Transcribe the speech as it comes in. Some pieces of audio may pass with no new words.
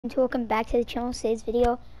Welcome back to the channel. Today's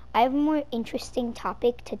video, I have a more interesting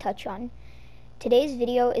topic to touch on. Today's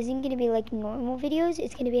video isn't going to be like normal videos.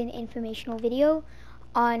 It's going to be an informational video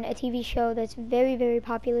on a TV show that's very, very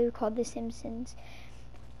popular called The Simpsons.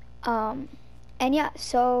 And yeah,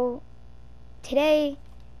 so today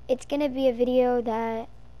it's going to be a video that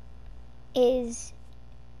is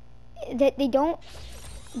that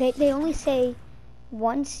they only say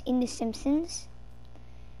once in The Simpsons.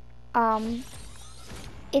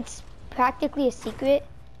 It's practically a secret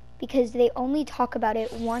because they only talk about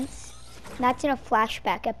it once, and that's in a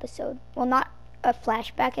flashback episode. Well, not a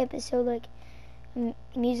flashback episode like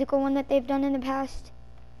musical one that they've done in the past,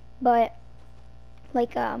 but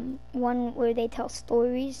like one where they tell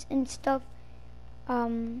stories and stuff.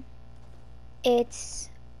 It's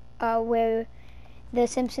where the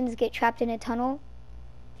Simpsons get trapped in a tunnel,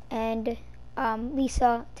 and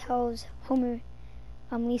Lisa tells Homer.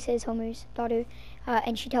 Lisa is Homer's daughter,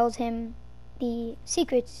 and she tells him the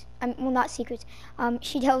secrets. Well, not secrets.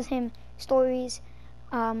 She tells him stories,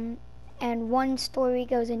 and one story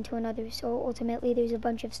goes into another. So ultimately, there's a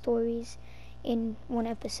bunch of stories in one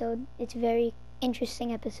episode. It's a very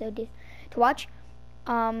interesting episode to watch.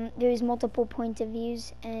 There's multiple points of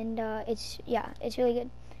views, and it's really good.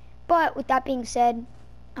 But with that being said,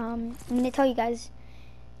 I'm gonna tell you guys.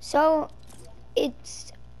 So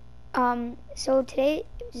it's so today's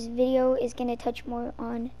video is gonna touch more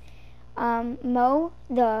on Mo,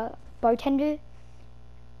 the bartender.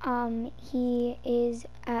 He's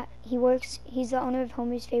the owner of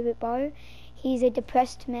Homer's favorite bar. He's a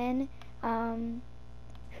depressed man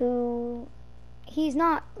who he's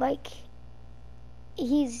not like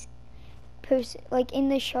like in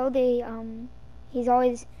the show he's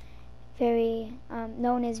always very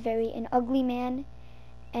known as an ugly man,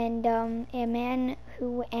 and a man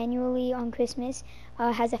who annually on Christmas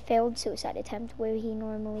has a failed suicide attempt where he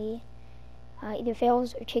normally either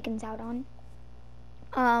fails or chickens out on.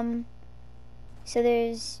 So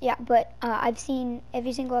there's, but I've seen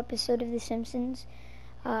every single episode of The Simpsons.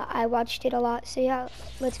 I watched it a lot, so yeah,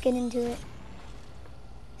 let's get into it.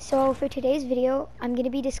 So for today's video, I'm going to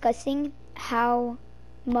be discussing how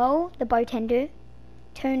Mo, the bartender,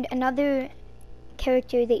 turned another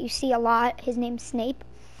character that you see a lot, his name's Snape,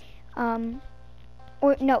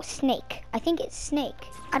 or no, Snake. I think it's Snake.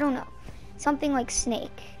 I don't know. Something like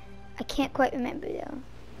Snake. I can't quite remember though.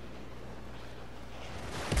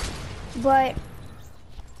 But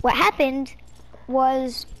what happened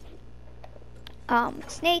was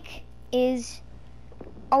Snake is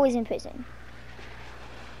always in prison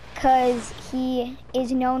because he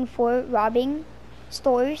is known for robbing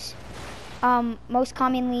stores, most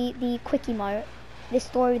commonly the Quickie Mart, the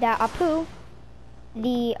store that Apu,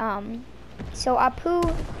 so Apu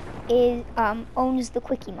is owns the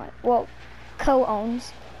Quickie Mart. Well,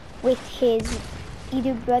 co-owns with his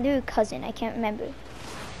either brother or cousin. I can't remember.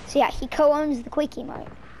 So yeah, he co-owns the Quickie Mart.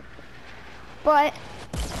 But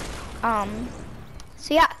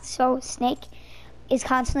so Snake is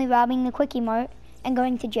constantly robbing the Quickie Mart and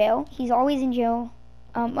going to jail. He's always in jail.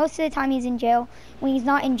 Most of the time he's in jail. When he's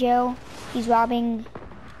not in jail, he's robbing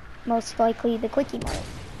most likely the Quickie Mart.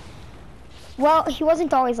 Well, he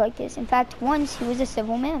wasn't always like this. In fact, once he was a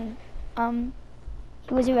civil man.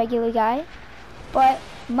 He was a regular guy, but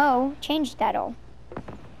Mo changed that all.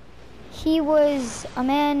 He was a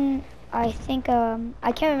man, I think,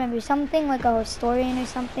 I can't remember, something like a historian or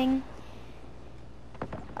something.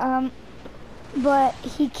 But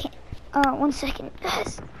he can't, one second,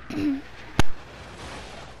 guys.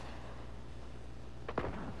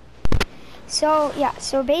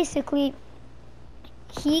 So basically,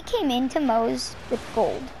 he came into Mo's with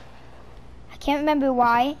gold. I can't remember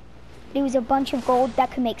why. There was a bunch of gold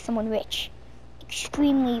that could make someone rich.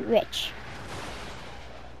 Extremely rich.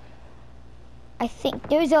 I think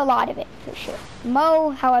there's a lot of it for sure. Mo,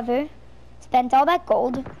 however, spent all that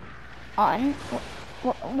gold on,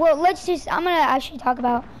 well, I'm gonna actually talk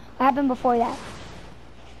about what happened before that.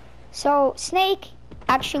 So Snake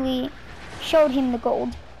actually showed him the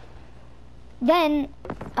gold. Then,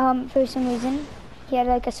 for some reason, he had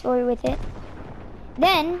like a story with it.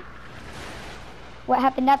 Then, what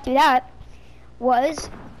happened after that was,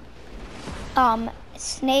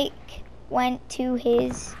 Snake went to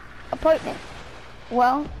his apartment.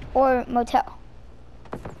 Well, or motel.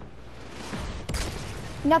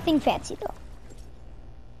 Nothing fancy though.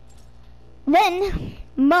 Then,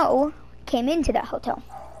 Mo came into that hotel.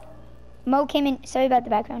 Mo came in, sorry about the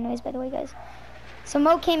background noise by the way guys. So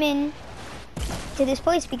Mo came in to this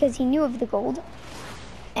place because he knew of the gold,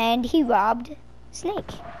 and he robbed Snake.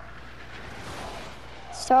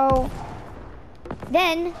 So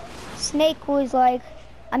then Snake was like,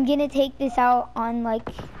 I'm gonna take this out on, like,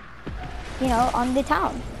 you know, on the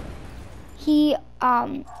town.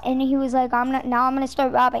 And he was like, I'm gonna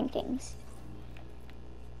start robbing things.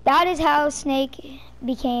 That is how Snake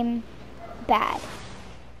became bad,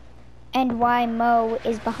 and why Mo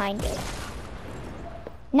is behind it.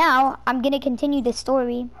 Now, I'm gonna continue the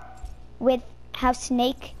story with how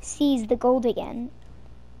Snake sees the gold again,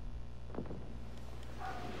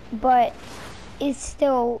 but is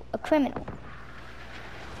still a criminal.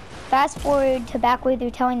 Fast forward to back where they're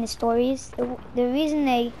telling the stories. The reason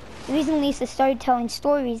Lisa started telling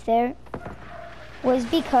stories there was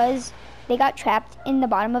because they got trapped in the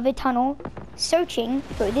bottom of a tunnel searching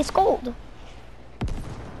for this gold.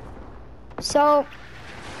 So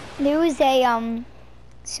there was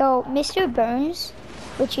so Mr. Burns,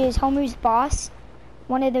 which is Homer's boss,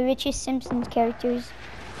 one of the richest Simpsons characters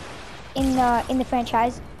in the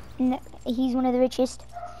franchise. He's one of the richest,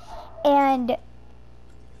 and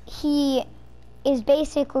he is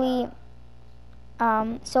basically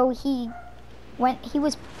so he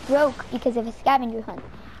was broke because of a scavenger hunt.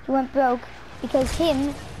 He went broke because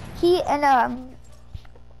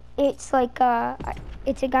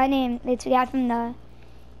it's a guy named, it's a guy from the,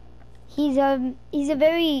 he's a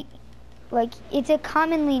very, like, he's a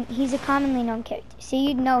commonly known character, so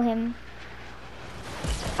you'd know him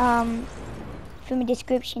from a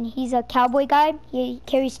description. He's a cowboy guy. He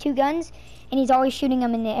carries 2 guns, and he's always shooting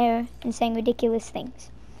them in the air and saying ridiculous things.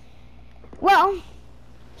 Well,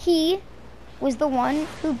 he was the one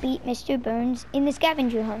who beat Mr. Burns in the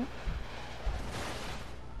scavenger hunt.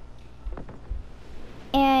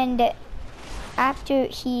 And after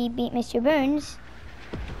he beat Mr. Burns,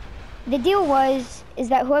 the deal is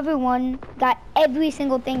that whoever won got every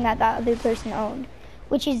single thing that the other person owned,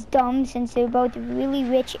 which is dumb since they're both really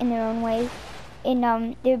rich in their own ways.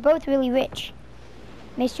 They're both really rich.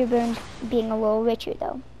 Mr. Burns being a little richer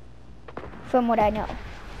though, from what I know.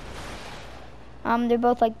 They're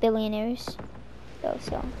both like billionaires though,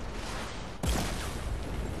 so.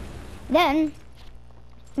 Then,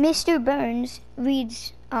 Mr. Burns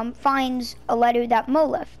finds a letter that Mo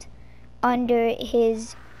left under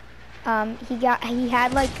his, he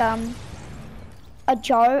had like, a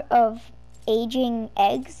jar of aging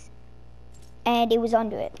eggs, and it was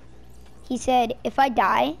under it. He said, if I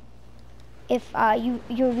die, if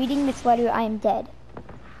you're reading this letter, I am dead,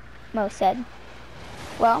 Mo said.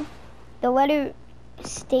 Well, the letter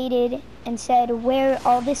stated and said where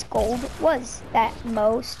all this gold was that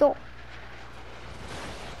Mo stole.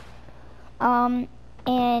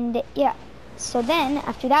 And yeah, so then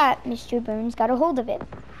after that, Mr. Burns got a hold of it.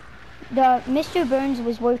 Mr. Burns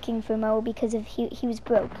was working for Mo because he was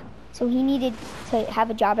broke, so he needed to have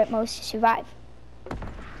a job at Mo's to survive.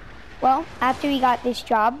 Well, after he got this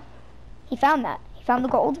job, he found the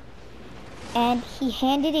gold, and he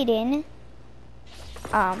handed it in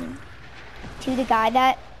to the guy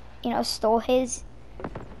that, stole his,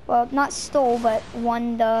 well, not stole, but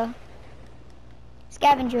won the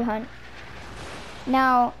scavenger hunt.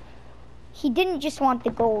 Now, he didn't just want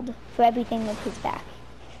the gold for everything with his back.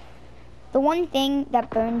 The one thing that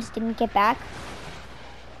Burns didn't get back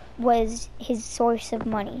was his source of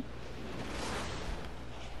money.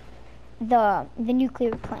 The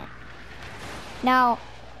nuclear plant. Now,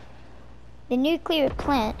 the nuclear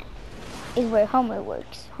plant is where Homer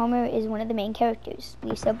works. Homer is one of the main characters.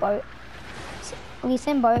 Lisa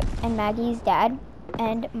and Bart and Maggie's dad,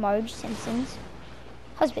 and Marge Simpson's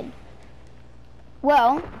husband.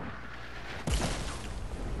 Well,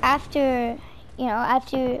 after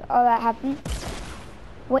all that happened,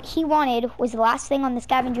 what he wanted was the last thing on the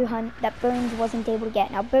scavenger hunt that Burns wasn't able to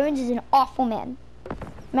get. Now, Burns is an awful man.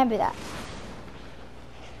 Remember that.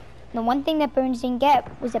 The one thing that Burns didn't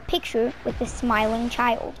get was a picture with a smiling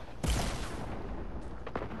child.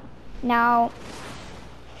 Now,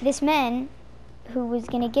 this man who was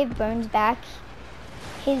going to give Burns back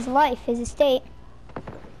his life, his estate.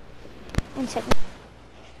 One second.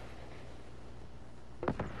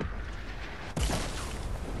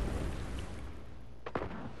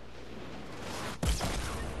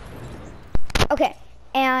 Okay,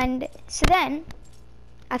 and so then,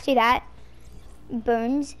 after that,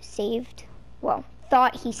 Burns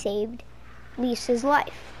thought he saved Lisa's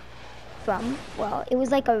life from, it was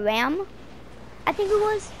like a ram, I think it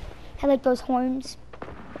was. Had like those horns,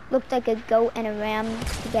 looked like a goat and a ram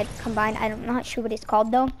to get combined. I'm not sure what it's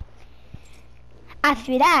called though.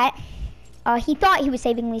 After that, he thought he was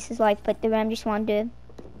saving Lisa's life, but the ram just wanted to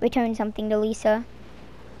return something to Lisa.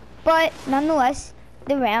 But nonetheless,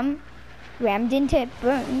 the ram rammed into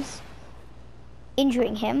Burns,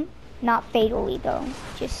 injuring him. Not fatally though,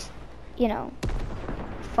 just,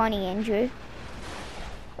 funny injury.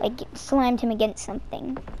 like slammed him against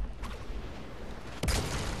something.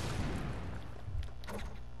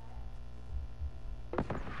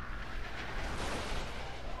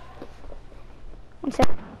 One sec.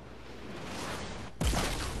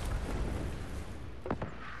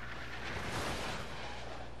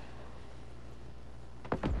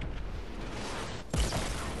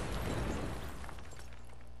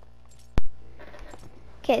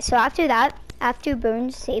 Okay, so after that, after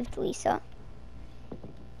Burns saved Lisa,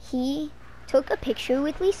 he took a picture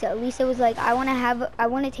with Lisa. Lisa was like, I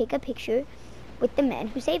want to take a picture with the man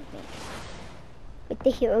who saved me, with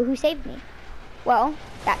the hero who saved me. Well,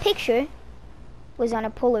 that picture was on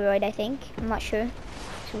a Polaroid, I think. I'm not sure. It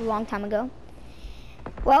was a long time ago.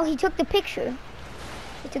 Well, he took the picture.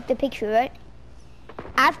 He took the picture, right?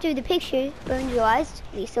 After the picture, Burns realized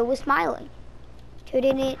Lisa was smiling. Turned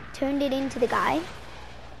it into the guy.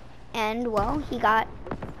 And, well, he got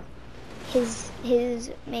his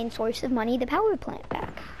main source of money, the power plant,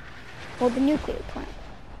 back. Well, the nuclear plant.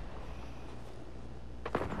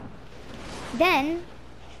 Then,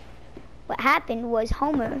 what happened was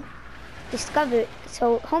Homer discovered,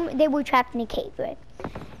 they were trapped in a cave, right?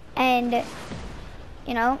 And,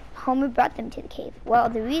 you know, Homer brought them to the cave. Well,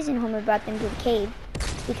 the reason Homer brought them to the cave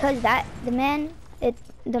is because the man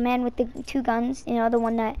with the 2 guns, you know, the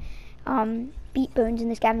one that, beat Burns in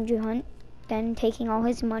the scavenger hunt, then taking all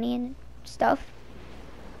his money and stuff.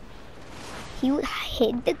 He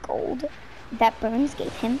hid the gold that Burns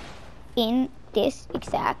gave him in this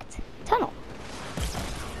exact tunnel.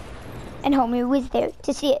 And Homer was there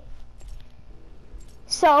to see it.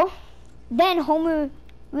 So, then Homer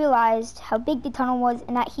realized how big the tunnel was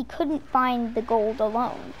and that he couldn't find the gold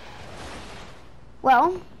alone.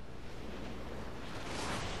 Well,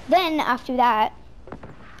 then after that,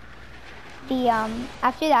 he got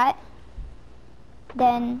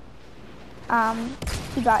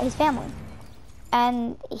his family,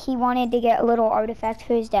 and he wanted to get a little artifact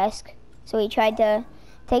for his desk, so he tried to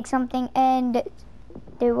take something, and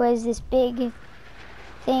there was this big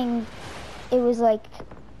thing. It was like,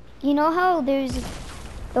 you know how there's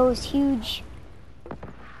those huge,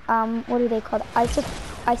 what are they called,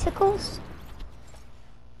 icicles,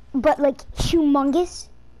 but like humongous.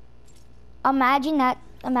 Imagine that.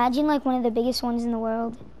 Imagine like one of the biggest ones in the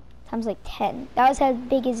world times like 10. That was how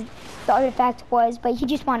big as the artifact was, but he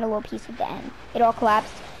just wanted a little piece at the end. It all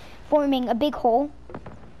collapsed, forming a big hole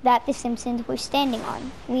that the Simpsons were standing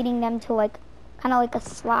on, leading them to like, kind of like a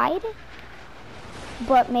slide,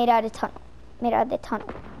 but made out of the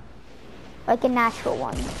tunnel, like a natural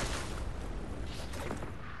one.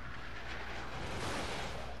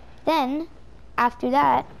 Then, after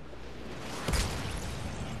that,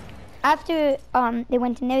 after they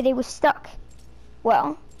went in there, they were stuck.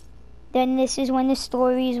 Well, then this is when the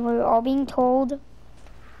stories were all being told,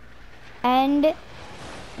 and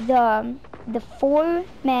the 4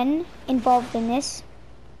 men involved in this,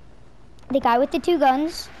 the guy with the 2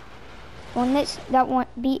 guns, one that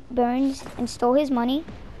beat Burns and stole his money,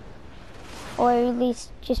 or at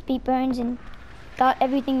least just beat Burns and got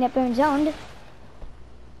everything that Burns owned,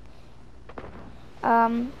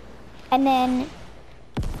 and then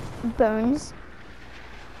Burns.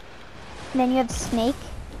 And then you have Snake,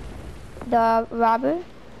 the robber,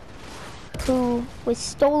 who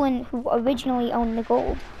originally owned the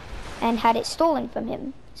gold and had it stolen from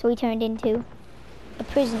him, so he turned into a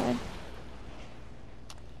prisoner.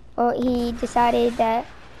 Well, he decided that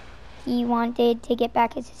he wanted to get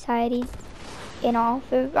back at society and all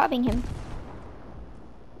for robbing him.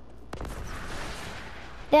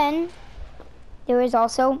 Then there was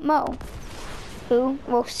also Mo, who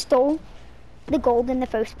stole the gold in the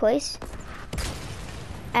first place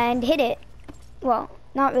and hid it. Well,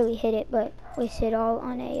 not really hid it, but placed it all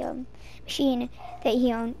on a machine that he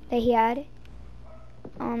had,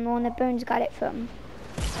 the one that Burns got it from.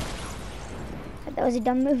 That was a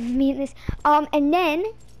dumb move of me in this. And then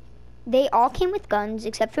they all came with guns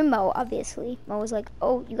except for Mo, obviously. Mo was like,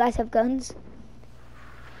 "Oh, you guys have guns?"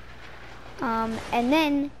 And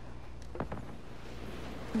then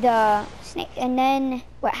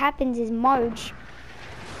what happens is Marge,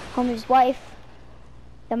 Homer's wife,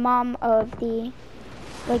 the mom of one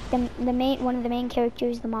of the main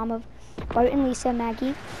characters, the mom of Bart and Lisa,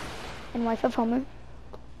 Maggie, and wife of Homer,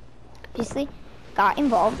 obviously, got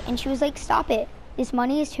involved, and she was like, "Stop it. This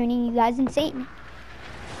money is turning you guys insane."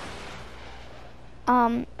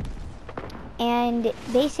 And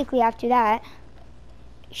basically after that,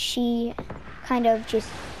 she kind of just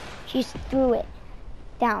threw it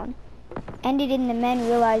down. Ended in the men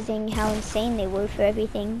realizing how insane they were for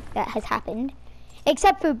everything that has happened,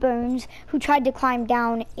 Except for Burns, who tried to climb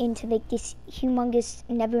down into like this humongous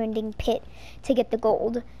never-ending pit to get the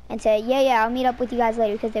gold, and said, yeah, I'll meet up with you guys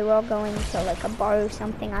later, because they were all going to like a bar or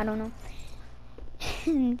something, I don't know.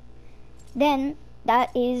 And then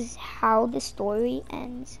that is how the story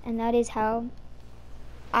ends, and that is how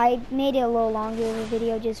I made it a little longer of a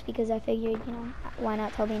video, just because I figured, you know, why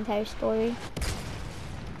not tell the entire story.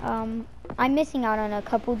 I'm missing out on a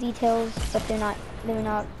couple details, but they're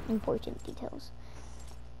not important details.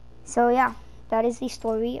 So yeah, that is the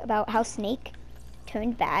story about how Snake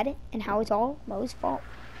turned bad and how it's all Moe's fault.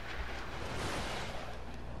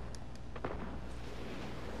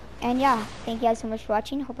 And yeah, thank you guys so much for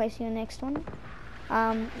watching. Hope I see you in the next one.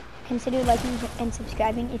 Consider liking and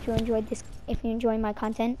subscribing if you enjoy my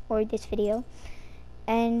content or this video.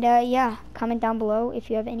 And yeah, comment down below if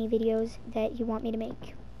you have any videos that you want me to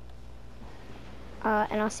make.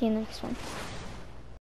 And I'll see you in the next one.